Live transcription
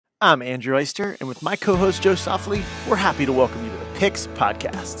I'm Andrew Eyster, and with my co-host Joe Saufley, we're happy to welcome you to the Picks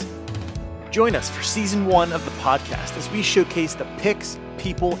Podcast. Join us for Season 1 of the podcast as we showcase the picks,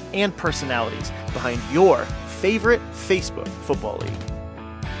 people, and personalities behind your favorite Facebook football league.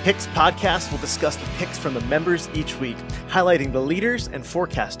 Picks Podcast will discuss the picks from the members each week, highlighting the leaders and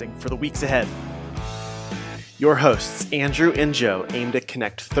forecasting for the weeks ahead. Your hosts, Andrew and Joe, aim to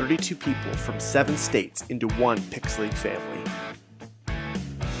connect 32 people from 7 states into one Picks League family.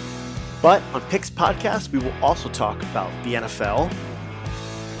 But on Picks Podcast, we will also talk about the NFL.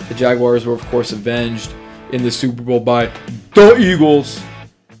 The Jaguars were, of course, avenged in the Super Bowl by the Eagles.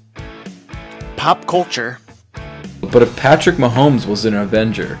 Pop culture. But if Patrick Mahomes was an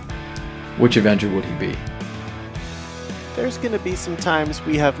Avenger, which Avenger would he be? There's going to be some times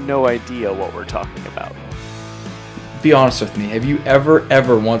we have no idea what we're talking about. Be honest with me. Have you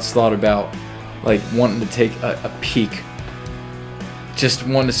ever once thought about, wanting to take a peek? Just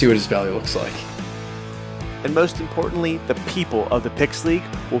wanting to see what his belly looks like. And most importantly, the people of the Picks League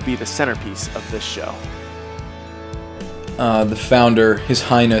will be the centerpiece of this show. The founder, His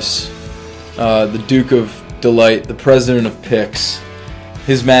Highness, the Duke of Delight, the President of Picks,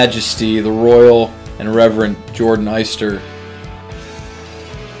 His Majesty, the Royal and Reverend Jordan Eyster.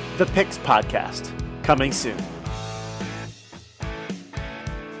 The Picks Podcast, coming soon.